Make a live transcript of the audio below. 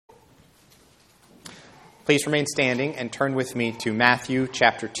Please remain standing and turn with me to Matthew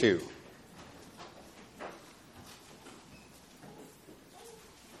chapter 2.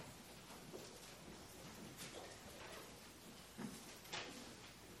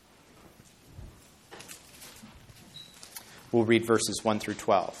 We'll read verses 1 through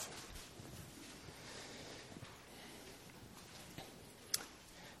 12.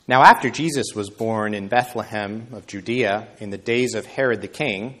 Now after Jesus was born in Bethlehem of Judea in the days of Herod the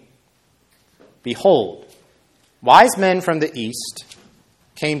king, behold, wise men from the east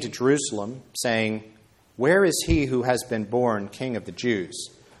came to Jerusalem, saying, "Where is he who has been born King of the Jews?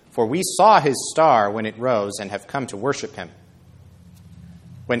 For we saw his star when it rose and have come to worship him."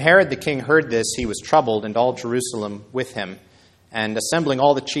 When Herod the king heard this, he was troubled, and all Jerusalem with him. And assembling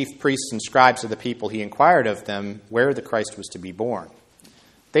all the chief priests and scribes of the people, he inquired of them where the Christ was to be born.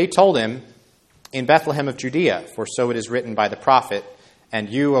 They told him, "In Bethlehem of Judea, for so it is written by the prophet, 'And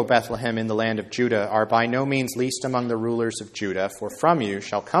you, O Bethlehem, in the land of Judah, are by no means least among the rulers of Judah, for from you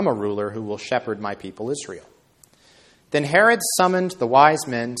shall come a ruler who will shepherd my people Israel.' Then Herod summoned the wise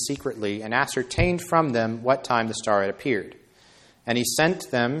men secretly and ascertained from them what time the star had appeared. And he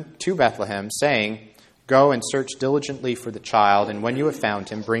sent them to Bethlehem, saying, 'Go and search diligently for the child, and when you have found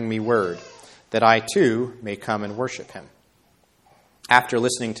him, bring me word, that I too may come and worship him.' After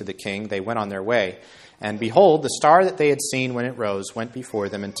listening to the king, they went on their way. And behold, the star that they had seen when it rose went before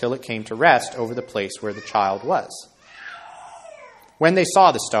them until it came to rest over the place where the child was. When they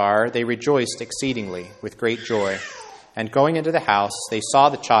saw the star, they rejoiced exceedingly with great joy. And going into the house, they saw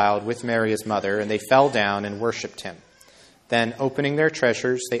the child with Mary his mother, and they fell down and worshipped him. Then, opening their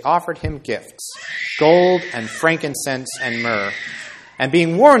treasures, they offered him gifts, gold and frankincense and myrrh. And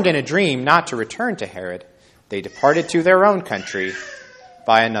being warned in a dream not to return to Herod, they departed to their own country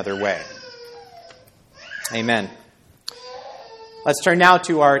by another way." Amen. Let's turn now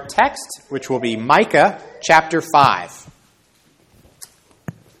to our text, which will be Micah chapter 5.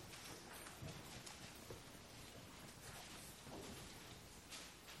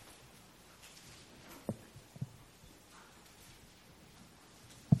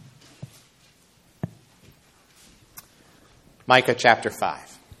 Micah chapter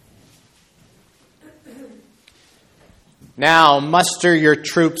 5. "Now muster your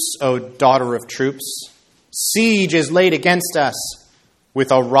troops, O daughter of troops. Siege is laid against us.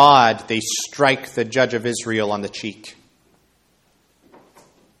 With a rod they strike the judge of Israel on the cheek.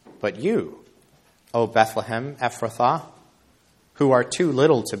 But you, O Bethlehem Ephrathah, who are too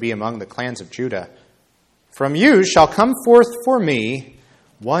little to be among the clans of Judah, from you shall come forth for me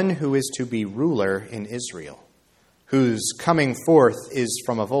one who is to be ruler in Israel, whose coming forth is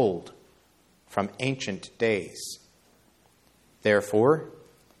from of old, from ancient days. Therefore,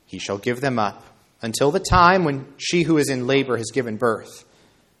 he shall give them up until the time when she who is in labor has given birth.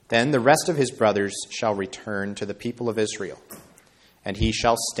 Then the rest of his brothers shall return to the people of Israel, and he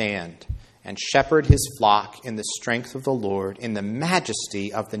shall stand and shepherd his flock in the strength of the Lord, in the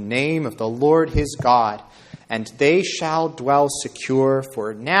majesty of the name of the Lord his God. And they shall dwell secure,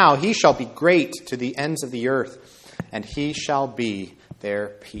 for now he shall be great to the ends of the earth, and he shall be their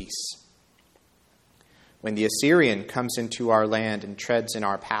peace. When the Assyrian comes into our land and treads in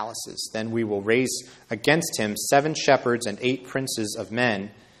our palaces, then we will raise against him 7 shepherds and 8 princes of men.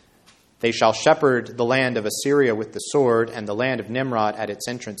 They shall shepherd the land of Assyria with the sword, and the land of Nimrod at its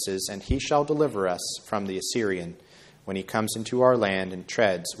entrances, and he shall deliver us from the Assyrian when he comes into our land and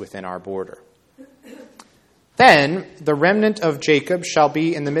treads within our border. Then the remnant of Jacob shall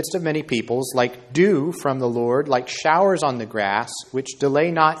be in the midst of many peoples, like dew from the Lord, like showers on the grass, which delay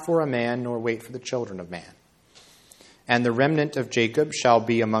not for a man, nor wait for the children of man. And the remnant of Jacob shall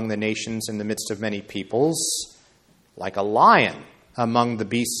be among the nations in the midst of many peoples, like a lion among the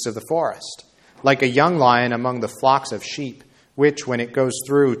beasts of the forest, like a young lion among the flocks of sheep, which, when it goes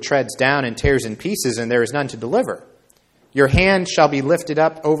through, treads down and tears in pieces, and there is none to deliver. Your hand shall be lifted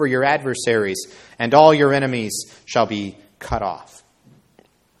up over your adversaries, and all your enemies shall be cut off.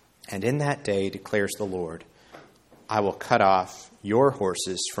 And in that day, declares the Lord, I will cut off your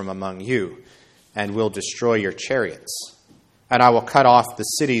horses from among you, and will destroy your chariots. And I will cut off the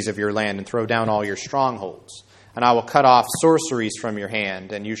cities of your land, and throw down all your strongholds. And I will cut off sorceries from your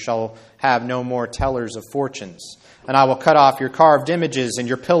hand, and you shall have no more tellers of fortunes. And I will cut off your carved images and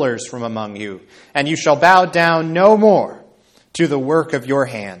your pillars from among you, and you shall bow down no more to the work of your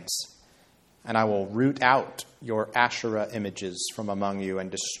hands. And I will root out your Asherah images from among you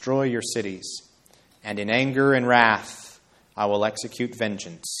and destroy your cities. And in anger and wrath I will execute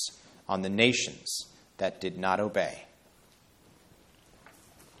vengeance on the nations that did not obey.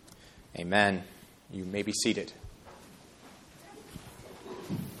 Amen. You may be seated.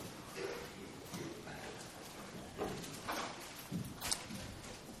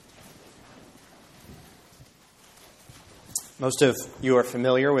 Most of you are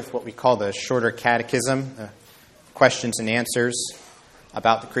familiar with what we call the Shorter Catechism, questions and answers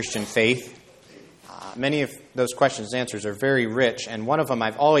about the Christian faith. Many of those questions and answers are very rich, and one of them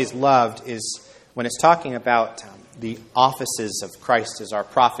I've always loved is when it's talking about the offices of Christ as our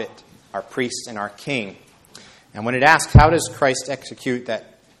prophet, our priest, and our king. And when it asks, how does Christ execute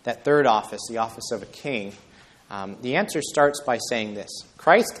that third office, the office of a king, the answer starts by saying this: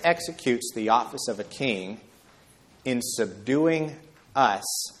 Christ executes the office of a king in subduing us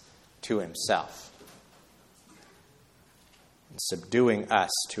to himself. Subduing us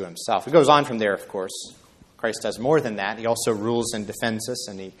to himself. It goes on from there, of course. Christ does more than that. He also rules and defends us,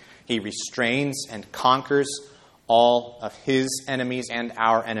 and he restrains and conquers all of his enemies and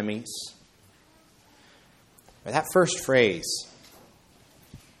our enemies. But that first phrase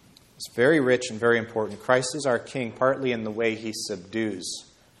is very rich and very important. Christ is our king partly in the way he subdues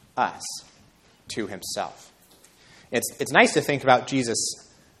us to himself. It's nice to think about Jesus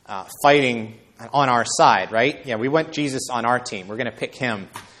fighting on our side, right? Yeah, we want Jesus on our team. We're going to pick him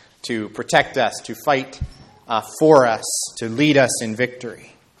to protect us, to fight for us, to lead us in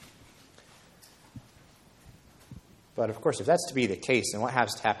victory. But of course, if that's to be the case, then what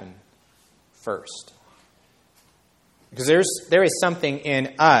has to happen first? Because there is something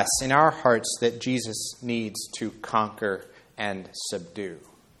in us, in our hearts, that Jesus needs to conquer and subdue.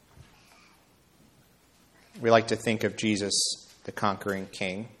 We like to think of Jesus, the conquering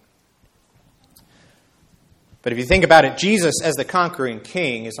king. But if you think about it, Jesus as the conquering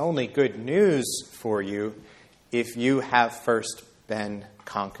king is only good news for you if you have first been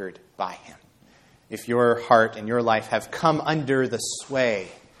conquered by him. If your heart and your life have come under the sway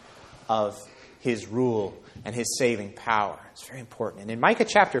of his rule and his saving power. It's very important. And in Micah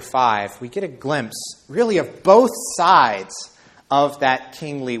chapter 5, we get a glimpse, really, of both sides of that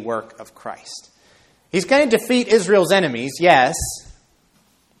kingly work of Christ. He's going to defeat Israel's enemies, yes,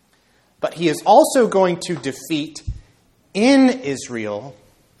 but he is also going to defeat in Israel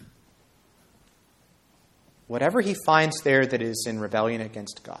whatever he finds there that is in rebellion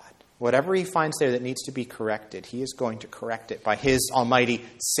against God. Whatever he finds there that needs to be corrected, he is going to correct it by his almighty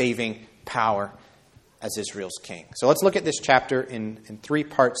saving power as Israel's king. So let's look at this chapter in 3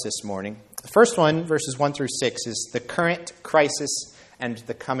 parts this morning. The first one, verses 1 through 6, is the current crisis and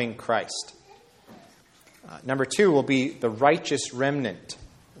the coming Christ. Number 2 will be the righteous remnant,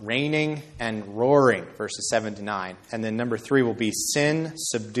 reigning and roaring, verses 7 to 9. And then number 3 will be sin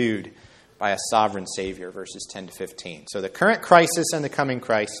subdued by a sovereign Savior, verses 10 to 15. So the current crisis and the coming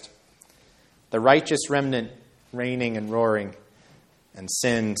Christ, the righteous remnant reigning and roaring, and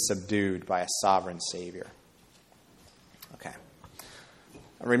sin subdued by a sovereign Savior. Okay.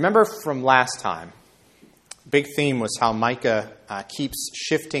 Remember from last time, big theme was how Micah keeps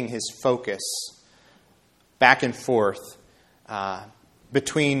shifting his focus back and forth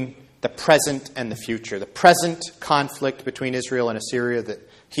between the present and the future. The present conflict between Israel and Assyria that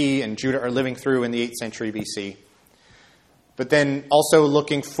he and Judah are living through in the 8th century BC. But then also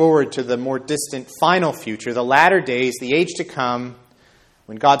looking forward to the more distant final future, the latter days, the age to come,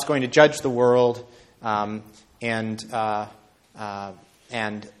 when God's going to judge the world, and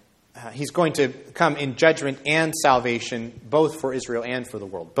he's going to come in judgment and salvation, both for Israel and for the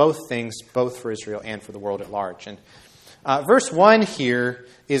world. Both things, both for Israel and for the world at large. And verse 1 here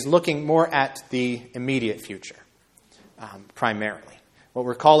is looking more at the immediate future, primarily. What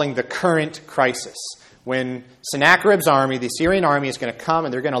we're calling the current crisis. When Sennacherib's army, the Assyrian army, is going to come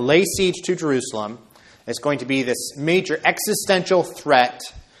and they're going to lay siege to Jerusalem, it's going to be this major existential threat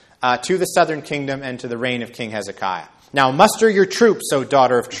to the southern kingdom and to the reign of King Hezekiah. Now muster your troops, O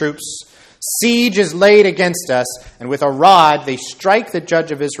daughter of troops. Siege is laid against us, and with a rod they strike the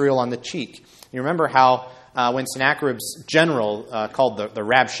judge of Israel on the cheek. You remember how when Sennacherib's general, called the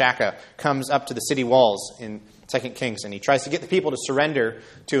Rabshakeh, comes up to the city walls in 2 Kings, and he tries to get the people to surrender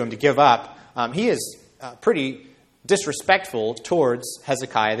to him, to give up. He is pretty disrespectful towards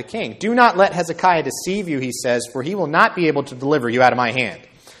Hezekiah the king. Do not let Hezekiah deceive you, he says, for he will not be able to deliver you out of my hand.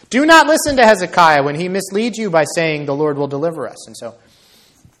 Do not listen to Hezekiah when he misleads you by saying the Lord will deliver us. And so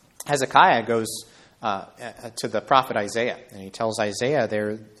Hezekiah goes to the prophet Isaiah, and he tells Isaiah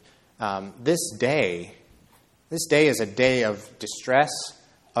there, this day is a day of distress,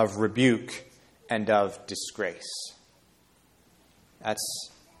 of rebuke, and of disgrace.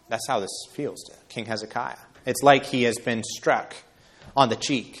 That's how this feels to King Hezekiah. It's like he has been struck on the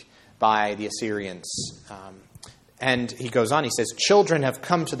cheek by the Assyrians. And he goes on, he says, children have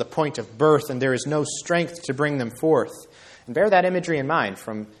come to the point of birth, and there is no strength to bring them forth. And bear that imagery in mind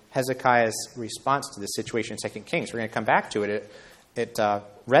from Hezekiah's response to this situation in 2 Kings. We're going to come back to it. It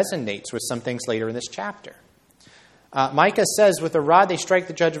resonates with some things later in this chapter. Micah says, with a rod they strike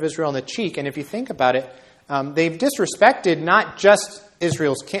the judge of Israel on the cheek. And if you think about it, they've disrespected not just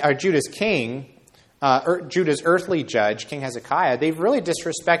Judah's king, Judah's earthly judge, King Hezekiah. They've really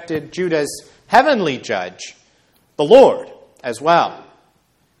disrespected Judah's heavenly judge, the Lord, as well,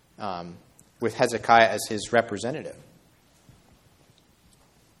 with Hezekiah as his representative.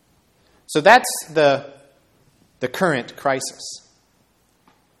 So that's the current crisis.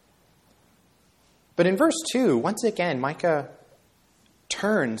 But in verse 2, once again, Micah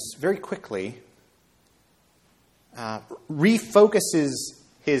turns very quickly, refocuses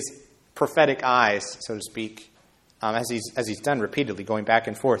his prophetic eyes, so to speak, as he's done repeatedly, going back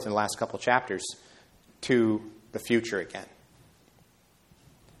and forth in the last couple chapters, to the future again.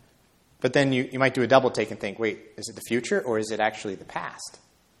 But then you might do a double take and think, wait, is it the future or is it actually the past?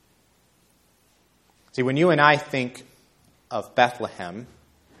 See, when you and I think of Bethlehem,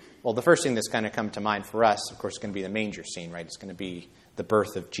 well, the first thing that's going to come to mind for us, of course, is going to be the manger scene, right? It's going to be the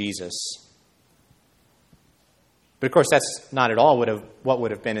birth of Jesus. But, of course, that's not at all what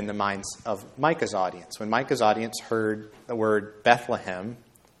would have been in the minds of Micah's audience. When Micah's audience heard the word Bethlehem,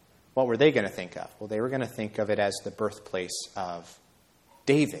 what were they going to think of? Well, they were going to think of it as the birthplace of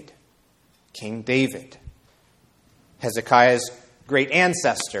David, King David, Hezekiah's great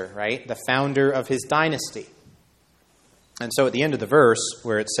ancestor, right? The founder of his dynasty. And so at the end of the verse,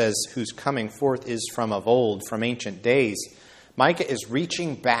 where it says, whose coming forth is from of old, from ancient days, Micah is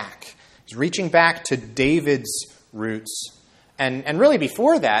reaching back. He's reaching back to David's roots. And really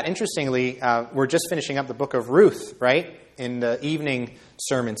before that, interestingly, we're just finishing up the book of Ruth, right? In the evening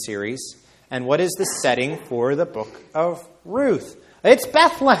sermon series. And what is the setting for the book of Ruth? It's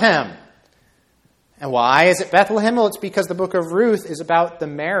Bethlehem. And why is it Bethlehem? Well, it's because the book of Ruth is about the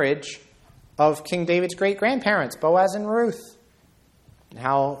marriage of King David's great-grandparents, Boaz and Ruth. And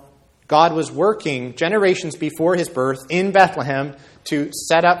how God was working generations before his birth in Bethlehem to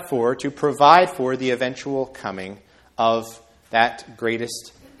set up for, to provide for the eventual coming of that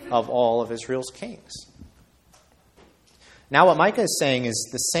greatest of all of Israel's kings. Now what Micah is saying is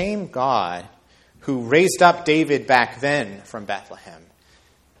the same God who raised up David back then from Bethlehem,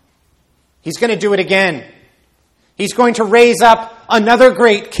 he's going to do it again. He's going to raise up another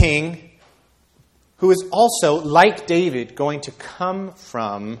great king who is also, like David, going to come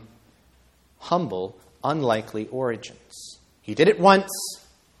from humble, unlikely origins. He did it once.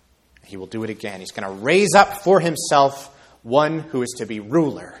 He will do it again. He's going to raise up for himself one who is to be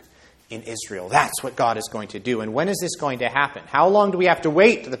ruler in Israel. That's what God is going to do. And when is this going to happen? How long do we have to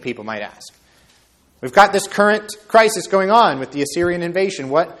wait, the people might ask? We've got this current crisis going on with the Assyrian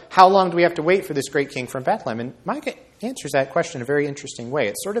invasion. How long do we have to wait for this great king from Bethlehem? And Micah answers that question in a very interesting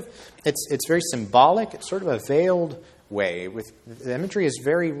way. It's very symbolic. It's sort of a veiled way. The imagery is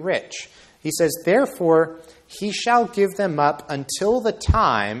very rich. He says, therefore, he shall give them up until the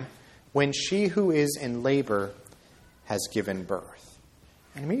time when she who is in labor has given birth.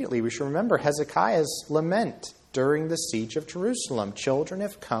 And immediately we should remember Hezekiah's lament during the siege of Jerusalem. Children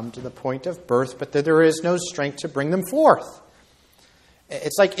have come to the point of birth, but that there is no strength to bring them forth.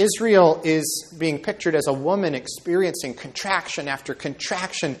 It's like Israel is being pictured as a woman experiencing contraction after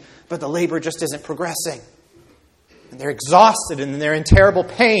contraction, but the labor just isn't progressing. And they're exhausted and they're in terrible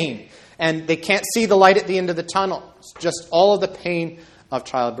pain, and they can't see the light at the end of the tunnel. It's just all of the pain of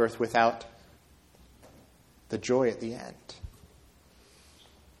childbirth without the joy at the end.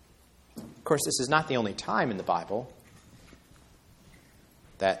 Of course, this is not the only time in the Bible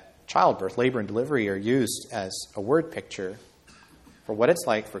that childbirth, labor, and delivery are used as a word picture for what it's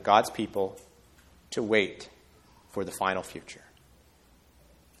like for God's people to wait for the final future.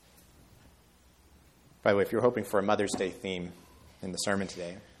 By the way, if you're hoping for a Mother's Day theme in the sermon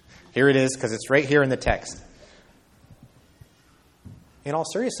today, here it is, because it's right here in the text. In all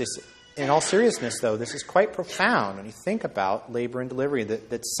seriousness, though, this is quite profound when you think about labor and delivery,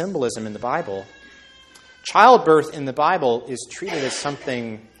 that symbolism in the Bible. Childbirth in the Bible is treated as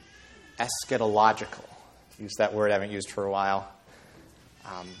something eschatological. Use that word I haven't used for a while.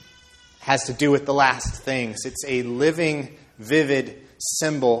 Has to do with the last things. It's a living, vivid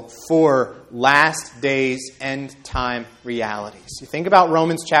symbol for last days, end time realities. You think about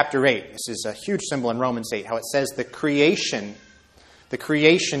Romans chapter 8. This is a huge symbol in Romans 8, how it says the creation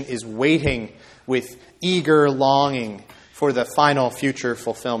is waiting with eager longing for the final future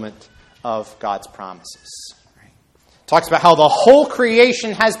fulfillment of God's promises. Right? Talks about how the whole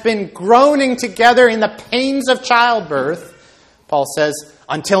creation has been groaning together in the pains of childbirth. Paul says,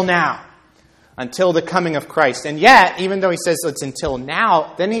 until now. until the coming of Christ. And yet, even though he says it's until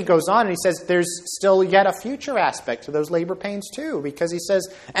now, then he goes on and he says there's still yet a future aspect to those labor pains too, because he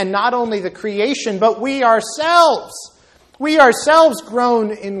says, and not only the creation, but we ourselves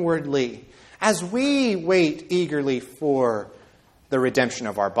groan inwardly as we wait eagerly for the redemption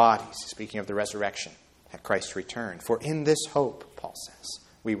of our bodies, speaking of the resurrection at Christ's return. For in this hope, Paul says,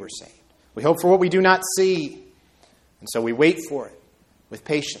 we were saved. We hope for what we do not see, and so we wait for it with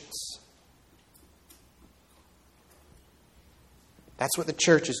patience. That's what the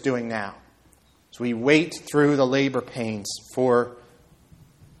church is doing now. So we wait through the labor pains for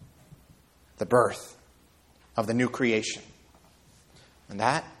the birth of the new creation. And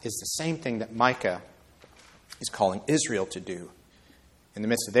that is the same thing that Micah is calling Israel to do in the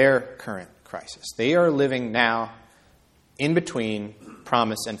midst of their current crisis. They are living now in between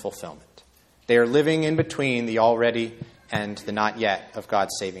promise and fulfillment. They are living in between the already and the not yet of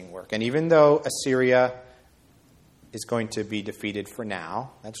God's saving work. And even though Assyria is going to be defeated for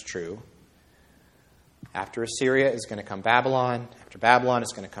now, that's true. After Assyria is going to come Babylon. After Babylon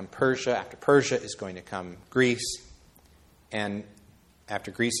is going to come Persia. After Persia is going to come Greece. And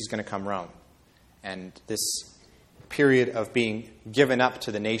after Greece is going to come Rome. And this period of being given up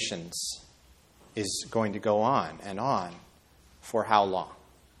to the nations is going to go on and on. For how long?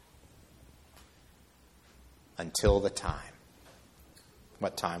 Until the time.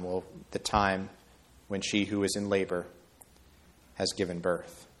 What time? Well, the time when she who is in labor has given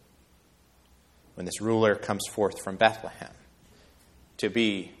birth. When this ruler comes forth from Bethlehem to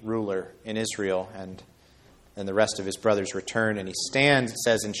be ruler in Israel, and the rest of his brothers return, and he stands, it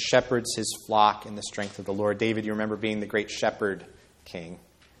says, and shepherds his flock in the strength of the Lord. David, you remember being the great shepherd king.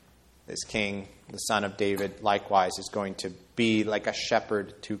 This king, the son of David, likewise is going to be like a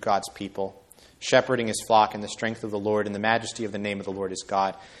shepherd to God's people, shepherding his flock in the strength of the Lord, and the majesty of the name of the Lord is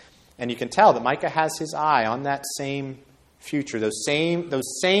God. And you can tell that Micah has his eye on that same future, those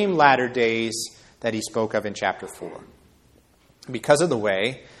same latter days that he spoke of in chapter 4. Because of the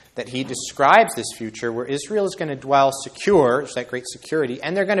way that he describes this future where Israel is going to dwell secure, it's that great security,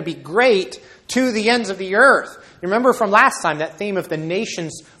 and they're going to be great to the ends of the earth. You remember from last time that theme of the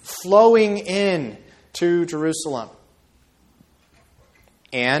nations flowing in to Jerusalem.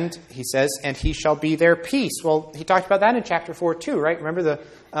 And he says, and he shall be their peace. Well, he talked about that in chapter 4 too, right? Remember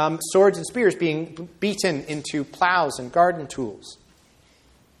the swords and spears being beaten into plows and garden tools.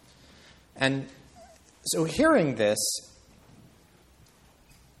 And so hearing this,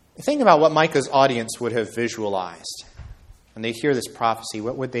 think about what Micah's audience would have visualized. When they hear this prophecy,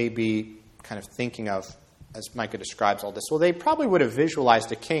 what would they be kind of thinking of as Micah describes all this? Well, they probably would have visualized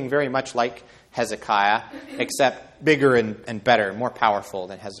a king very much like Hezekiah, except bigger and better, more powerful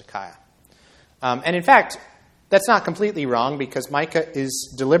than Hezekiah. And in fact, that's not completely wrong, because Micah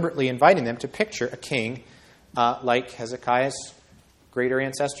is deliberately inviting them to picture a king like Hezekiah's greater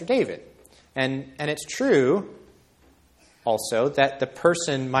ancestor David. And it's true also that the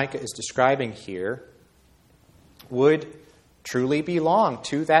person Micah is describing here would truly belong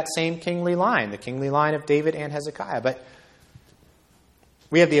to that same kingly line, the kingly line of David and Hezekiah. But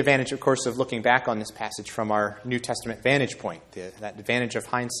we have the advantage, of course, of looking back on this passage from our New Testament vantage point, that advantage of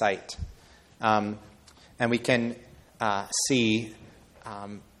hindsight. And we can see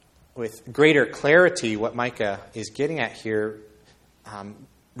with greater clarity what Micah is getting at here,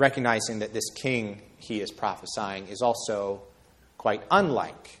 recognizing that this king he is prophesying is also quite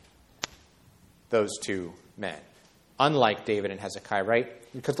unlike those two men. Unlike David and Hezekiah, right?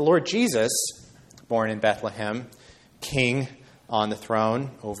 Because the Lord Jesus, born in Bethlehem, king on the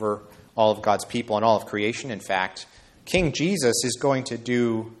throne over all of God's people and all of creation, in fact, King Jesus is going to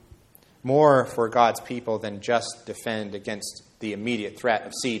do more for God's people than just defend against the immediate threat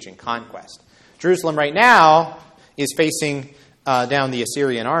of siege and conquest. Jerusalem right now is facing down the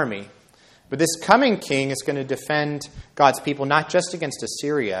Assyrian army. But this coming king is going to defend God's people not just against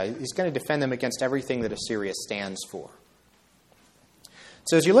Assyria. He's going to defend them against everything that Assyria stands for.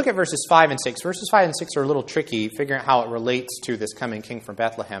 So as you look at verses 5 and 6 are a little tricky, figuring out how it relates to this coming king from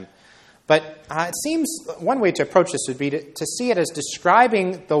Bethlehem. But it seems one way to approach this would be to see it as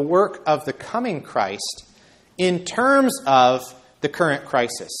describing the work of the coming Christ in terms of the current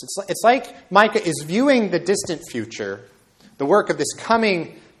crisis. It's like Micah is viewing the distant future, the work of this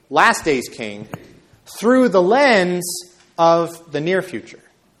coming last days king, through the lens of the near future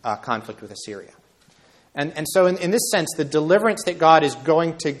conflict with Assyria. And so in this sense, the deliverance that God is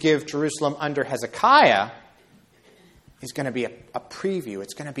going to give Jerusalem under Hezekiah is going to be a preview.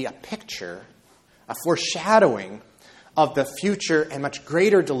 It's going to be a picture, a foreshadowing of the future and much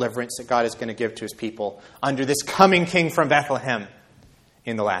greater deliverance that God is going to give to his people under this coming king from Bethlehem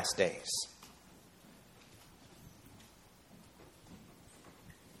in the last days.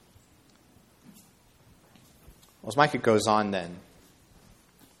 Well, as Micah goes on then,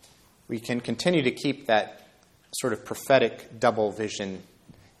 we can continue to keep that sort of prophetic double vision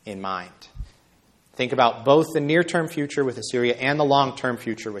in mind. Think about both the near-term future with Assyria and the long-term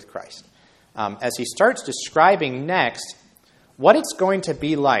future with Christ. As he starts describing next what it's going to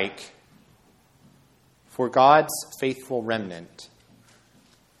be like for God's faithful remnant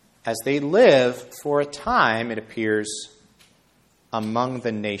as they live for a time, it appears, among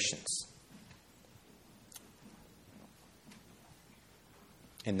the nations.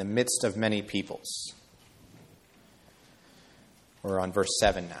 In the midst of many peoples. We're on verse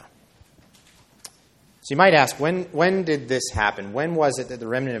 7 now. So you might ask, when did this happen? When was it that the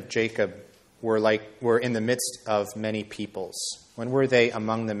remnant of Jacob were in the midst of many peoples? When were they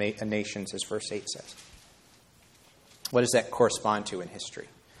among the nations, as verse 8 says? What does that correspond to in history?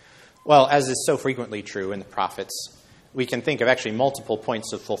 Well, as is so frequently true in the prophets, we can think of actually multiple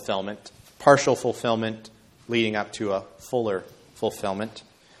points of fulfillment, partial fulfillment leading up to a fuller fulfillment.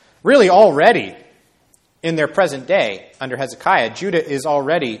 Really already in their present day under Hezekiah, Judah is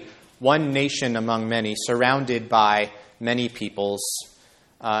already one nation among many, surrounded by many peoples.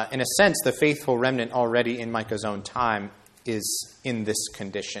 In a sense, the faithful remnant already in Micah's own time is in this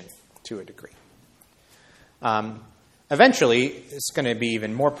condition to a degree. Eventually, it's going to be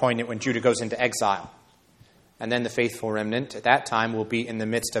even more poignant when Judah goes into exile. And then the faithful remnant at that time will be in the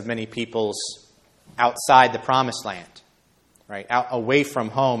midst of many peoples outside the promised land, right? Out away from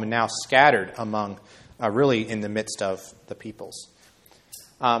home and now scattered among, really in the midst of the peoples.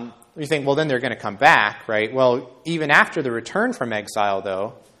 You think, well, then they're going to come back, right? Well, even after the return from exile,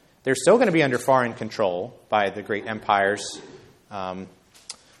 though, they're still going to be under foreign control by the great empires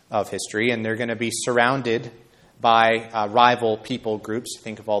of history, and they're going to be surrounded by rival people groups.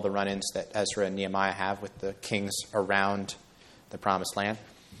 Think of all the run-ins that Ezra and Nehemiah have with the kings around the promised land.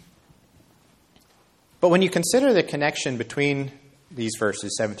 But when you consider the connection between these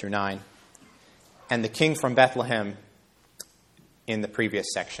verses, 7 through 9, and the king from Bethlehem in the previous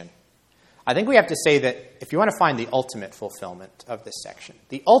section, I think we have to say that if you want to find the ultimate fulfillment of this section,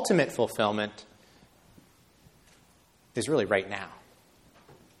 the ultimate fulfillment is really right now.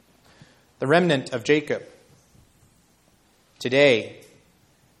 The remnant of Jacob, today,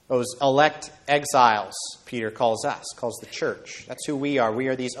 those elect exiles, Peter calls us, calls the church. That's who we are. We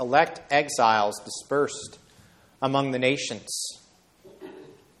are these elect exiles dispersed among the nations.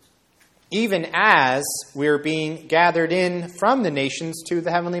 Even as we're being gathered in from the nations to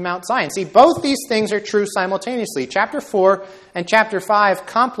the heavenly Mount Zion. See, both these things are true simultaneously. Chapter 4 and chapter 5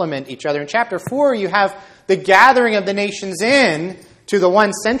 complement each other. In chapter 4, you have the gathering of the nations in to the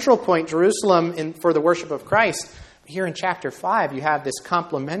one central point, Jerusalem, for the worship of Christ. Here in chapter 5, you have this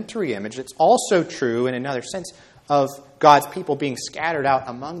complementary image that's also true in another sense of God's people being scattered out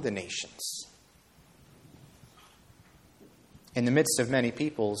among the nations. In the midst of many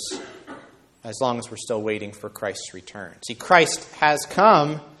peoples, as long as we're still waiting for Christ's return. See, Christ has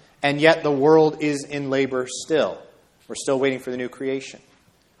come, and yet the world is in labor still. We're still waiting for the new creation.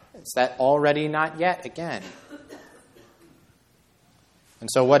 It's that already, not yet again. And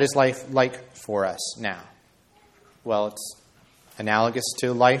so what is life like for us now? Well, it's analogous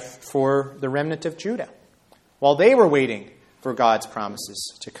to life for the remnant of Judah. While they were waiting for God's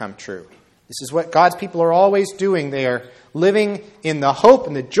promises to come true. This is what God's people are always doing. They are living in the hope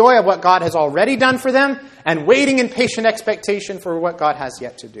and the joy of what God has already done for them and waiting in patient expectation for what God has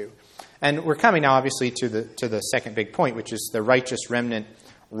yet to do. And we're coming now, obviously, to the second big point, which is the righteous remnant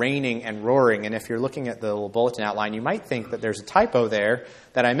reigning and roaring. And if you're looking at the little bulletin outline, you might think that there's a typo there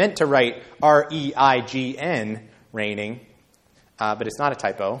that I meant to write R-E-I-G-N, reigning, but it's not a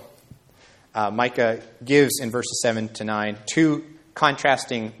typo. Micah gives in verses 7 to 9 two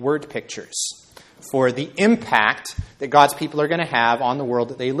contrasting word pictures for the impact that God's people are going to have on the world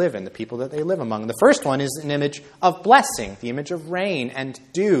that they live in, the people that they live among. The first one is an image of blessing, the image of rain and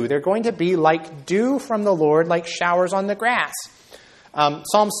dew. They're going to be like dew from the Lord, like showers on the grass.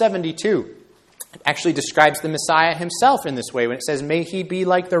 Psalm 72 actually describes the Messiah himself in this way when it says, "May he be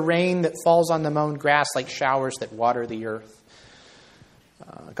like the rain that falls on the mown grass, like showers that water the earth."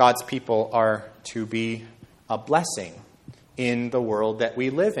 God's people are to be a blessing in the world that we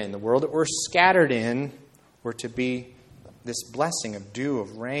live in, the world that we're scattered in. We're to be this blessing of dew,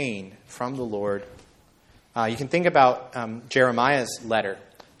 of rain from the Lord. You can think about Jeremiah's letter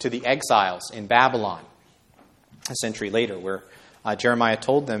to the exiles in Babylon a century later, where Jeremiah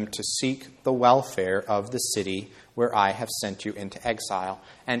told them to seek the welfare of the city where I have sent you into exile,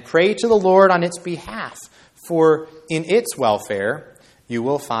 and pray to the Lord on its behalf, for in its welfare you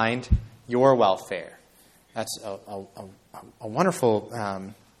will find your welfare. That's a wonderful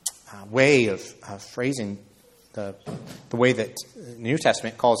way of phrasing the way that the New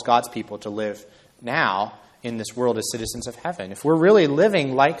Testament calls God's people to live now in this world as citizens of heaven. If we're really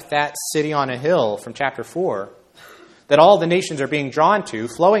living like that city on a hill from chapter 4, that all the nations are being drawn to,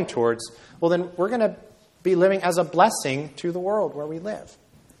 flowing towards, well, then we're going to be living as a blessing to the world where we live.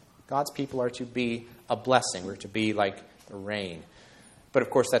 God's people are to be a blessing. We're to be like the rain. But of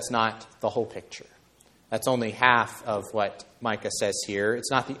course, that's not the whole picture. That's only half of what Micah says here.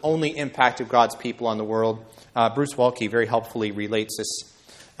 It's not the only impact of God's people on the world. Bruce Waltke very helpfully relates this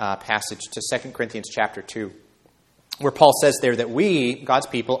passage to 2 Corinthians chapter 2, where Paul says there that we, God's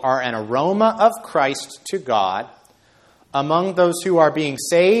people, are an aroma of Christ to God among those who are being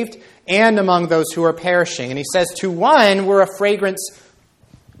saved and among those who are perishing. And he says, to one, we're a fragrance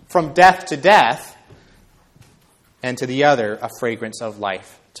from death to death, and to the other, a fragrance of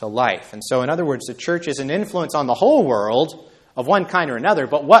life to life. And so, in other words, the church is an influence on the whole world of one kind or another,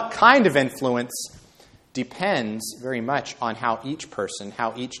 but what kind of influence depends very much on how each person,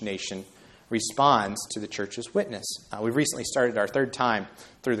 how each nation responds to the church's witness. We've recently started our third time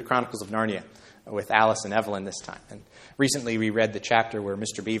through the Chronicles of Narnia with Alice and Evelyn this time. And recently we read the chapter where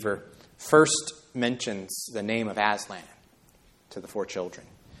Mr. Beaver first mentions the name of Aslan to the 4 children.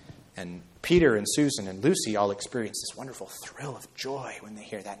 And Peter and Susan and Lucy all experience this wonderful thrill of joy when they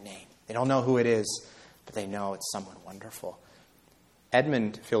hear that name. They don't know who it is, but they know it's someone wonderful.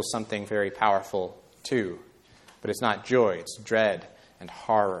 Edmund feels something very powerful too, but it's not joy, it's dread and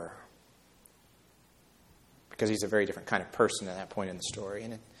horror, because he's a very different kind of person at that point in the story.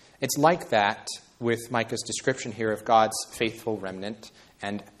 And it's like that with Micah's description here of God's faithful remnant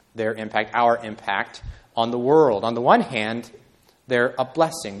and their impact, our impact on the world. On the one hand, they're a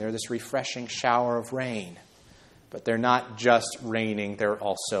blessing. They're this refreshing shower of rain. But they're not just raining, they're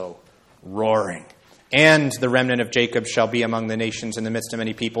also roaring. And the remnant of Jacob shall be among the nations in the midst of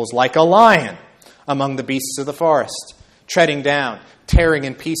many peoples, like a lion among the beasts of the forest, treading down, tearing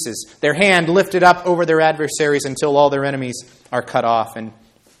in pieces, their hand lifted up over their adversaries until all their enemies are cut off. And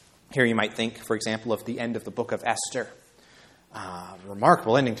here you might think, for example, of the end of the book of Esther.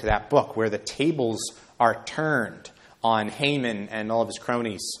 Remarkable ending to that book, where the tables are turned on Haman and all of his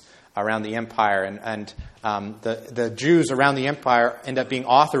cronies around the empire. And the Jews around the empire end up being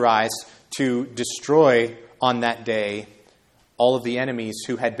authorized to destroy on that day all of the enemies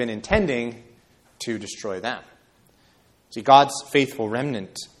who had been intending to destroy them. See, God's faithful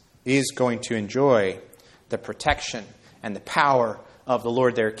remnant is going to enjoy the protection and the power of the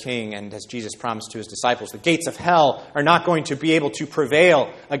Lord their King. And as Jesus promised to his disciples, the gates of hell are not going to be able to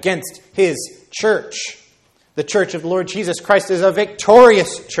prevail against his church. The church of the Lord Jesus Christ is a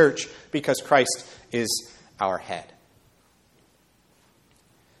victorious church because Christ is our head.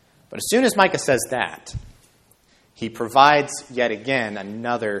 But as soon as Micah says that, he provides yet again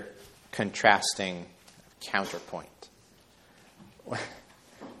another contrasting counterpoint.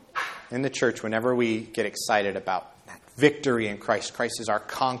 In the church, whenever we get excited about that victory in Christ, Christ is our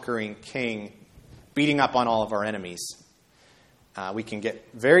conquering king, beating up on all of our enemies, we can get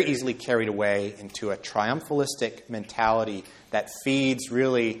very easily carried away into a triumphalistic mentality that feeds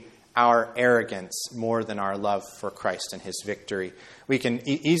really our arrogance more than our love for Christ and his victory. We can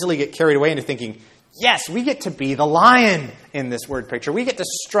easily get carried away into thinking, yes, we get to be the lion in this word picture. We get to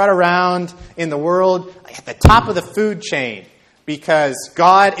strut around in the world at the top of the food chain because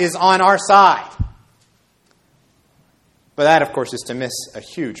God is on our side. But that, of course, is to miss a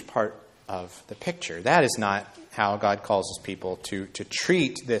huge part of the picture. That is not how God calls his people to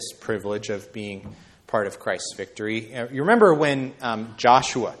treat this privilege of being part of Christ's victory. You remember when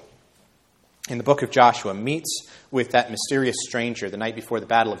Joshua, in the book of Joshua, meets with that mysterious stranger the night before the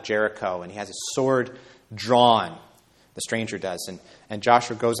Battle of Jericho, and he has his sword drawn, the stranger does, and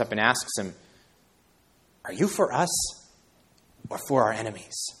Joshua goes up and asks him, "Are you for us or for our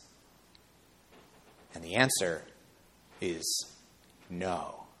enemies?" And the answer is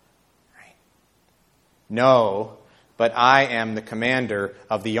no. Right? No, but I am the commander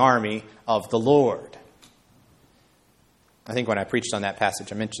of the army of the Lord. I think when I preached on that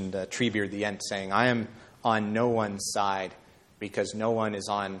passage, I mentioned Treebeard the end saying, "I am on no one's side because no one is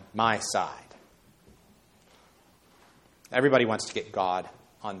on my side." Everybody wants to get God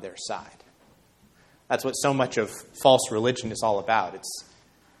on their side. That's what so much of false religion is all about. It's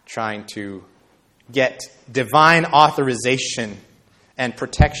trying to get divine authorization and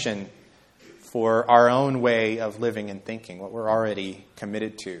protection for our own way of living and thinking, what we're already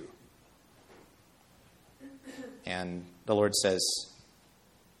committed to. And the Lord says,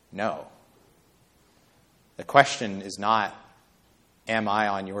 no. The question is not, am I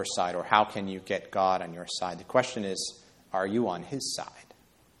on your side, or how can you get God on your side? The question is, are you on his side?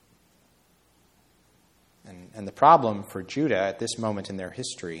 And the problem for Judah at this moment in their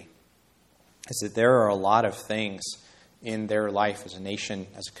history is that there are a lot of things in their life as a nation,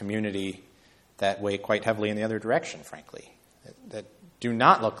 as a community, that weigh quite heavily in the other direction, frankly, that do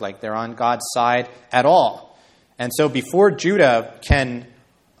not look like they're on God's side at all. And so before Judah can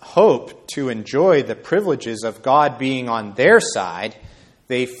hope to enjoy the privileges of God being on their side,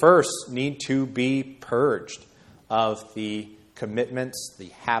 they first need to be purged of the commitments, the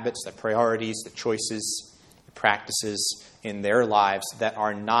habits, the priorities, the choices, the practices in their lives that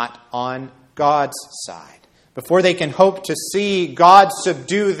are not on God's side. Before they can hope to see God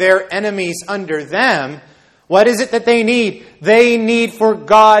subdue their enemies under them, what is it that they need? They need for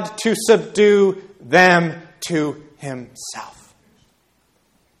God to subdue them to himself.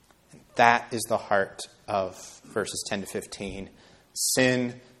 And that is the heart of verses 10 to 15.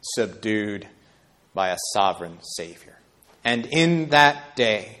 Sin subdued by a sovereign Savior. And in that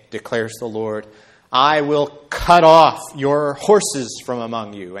day, declares the Lord, I will cut off your horses from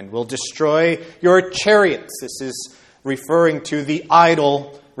among you and will destroy your chariots. This is referring to the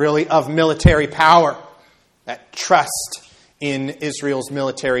idol, really, of military power. That trust in Israel's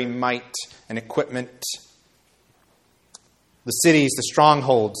military might and equipment. The cities, the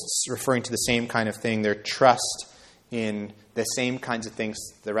strongholds, referring to the same kind of thing. Their trust in the same kinds of things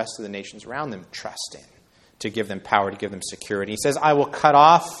the rest of the nations around them trust in, to give them power, to give them security. He says, I will cut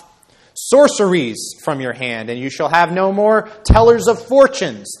off sorceries from your hand, and you shall have no more tellers of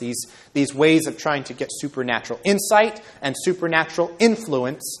fortunes. These ways of trying to get supernatural insight and supernatural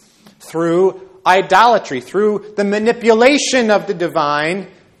influence through idolatry, through the manipulation of the divine,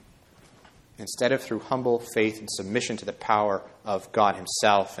 instead of through humble faith and submission to the power of God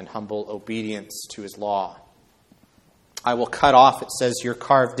himself and humble obedience to his law. I will cut off, it says, your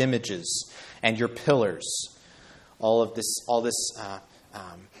carved images and your pillars. All this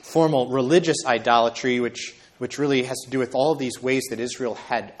formal religious idolatry, which really has to do with all of these ways that Israel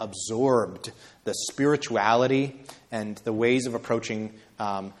had absorbed the spirituality and the ways of approaching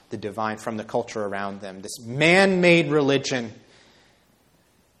the divine from the culture around them. This man-made religion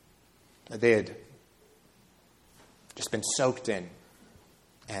that they had just been soaked in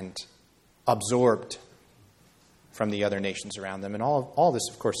and absorbed from the other nations around them. And all this,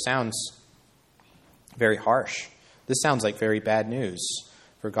 of course, sounds very harsh. This sounds like very bad news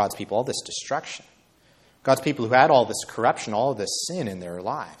for God's people, all this destruction. God's people who had all this corruption, all of this sin in their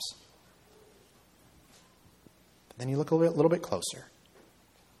lives. But then you look a little bit closer.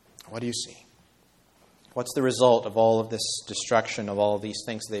 What do you see? What's the result of all of this destruction, of all of these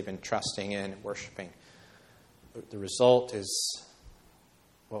things they've been trusting in and worshiping? The result is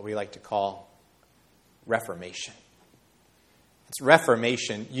what we like to call reformation. It's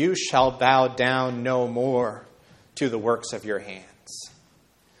reformation. You shall bow down no more to the works of your hands.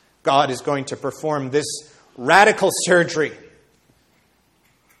 God is going to perform this radical surgery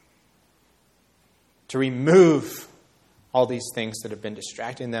to remove all these things that have been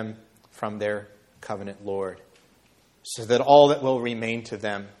distracting them from their covenant Lord, so that all that will remain to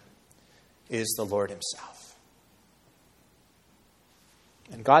them is the Lord himself.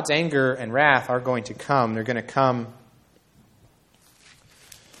 And God's anger and wrath are going to come. They're going to come,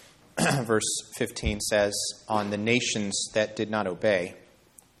 verse 15 says, on the nations that did not obey.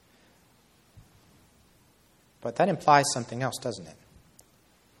 But that implies something else, doesn't it?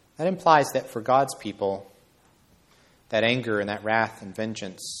 That implies that for God's people, that anger and that wrath and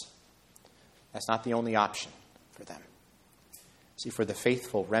vengeance, that's not the only option for them. See, for the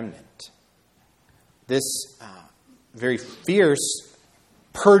faithful remnant, this very fierce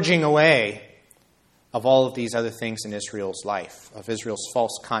purging away of all of these other things in Israel's life, of Israel's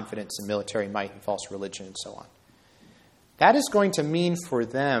false confidence in military might and false religion and so on, that is going to mean for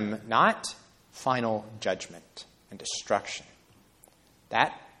them not final judgment and destruction.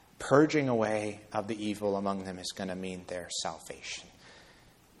 That purging away of the evil among them is going to mean their salvation.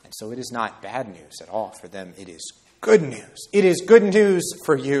 And so it is not bad news at all for them. It is good news. It is good news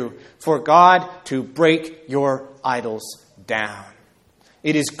for you, for God to break your idols down.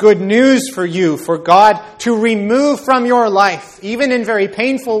 It is good news for you, for God to remove from your life, even in very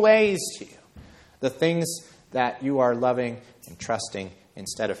painful ways to you, the things that you are loving and trusting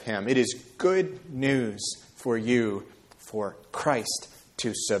instead of him. It is good news for you, for Christ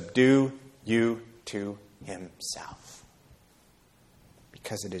to subdue you to himself.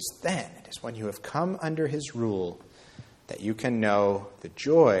 Because it is when you have come under his rule, that you can know the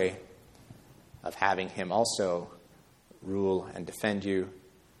joy of having him also rule and defend you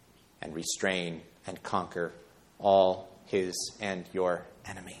and restrain and conquer all his and your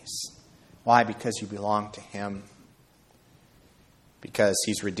enemies. Why? Because you belong to him. because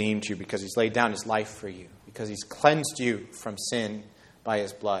he's redeemed you, because he's laid down his life for you, because he's cleansed you from sin by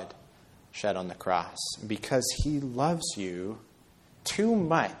his blood shed on the cross, because he loves you too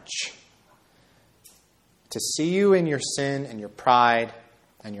much to see you in your sin and your pride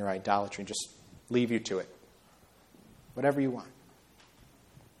and your idolatry and just leave you to it. Whatever you want.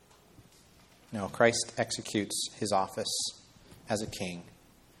 No, Christ executes his office as a king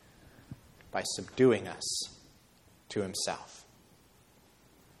by subduing us to himself.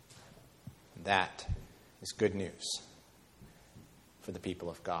 That is good news for the people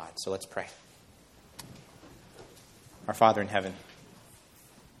of God. So let's pray. Our Father in heaven,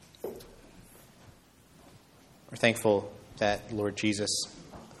 we're thankful that Lord Jesus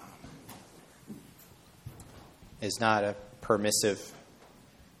is not a permissive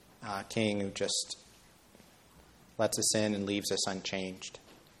king who just lets us in and leaves us unchanged.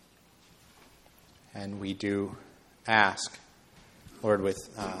 And we do ask, Lord, with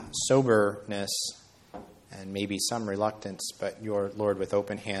soberness and maybe some reluctance, but your Lord, with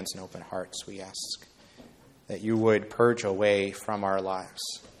open hands and open hearts, we ask that you would purge away from our lives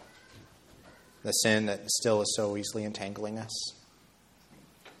the sin that still is so easily entangling us.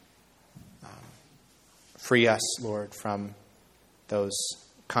 Free us, Lord, from those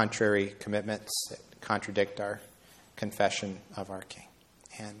contrary commitments that contradict our confession of our King.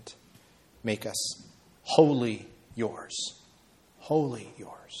 And make us wholly yours. Wholly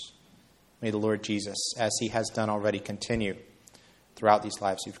yours. May the Lord Jesus, as he has done already, continue throughout these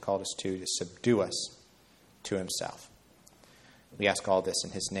lives you've called us to subdue us to himself. We ask all this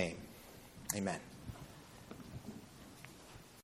in his name. Amen.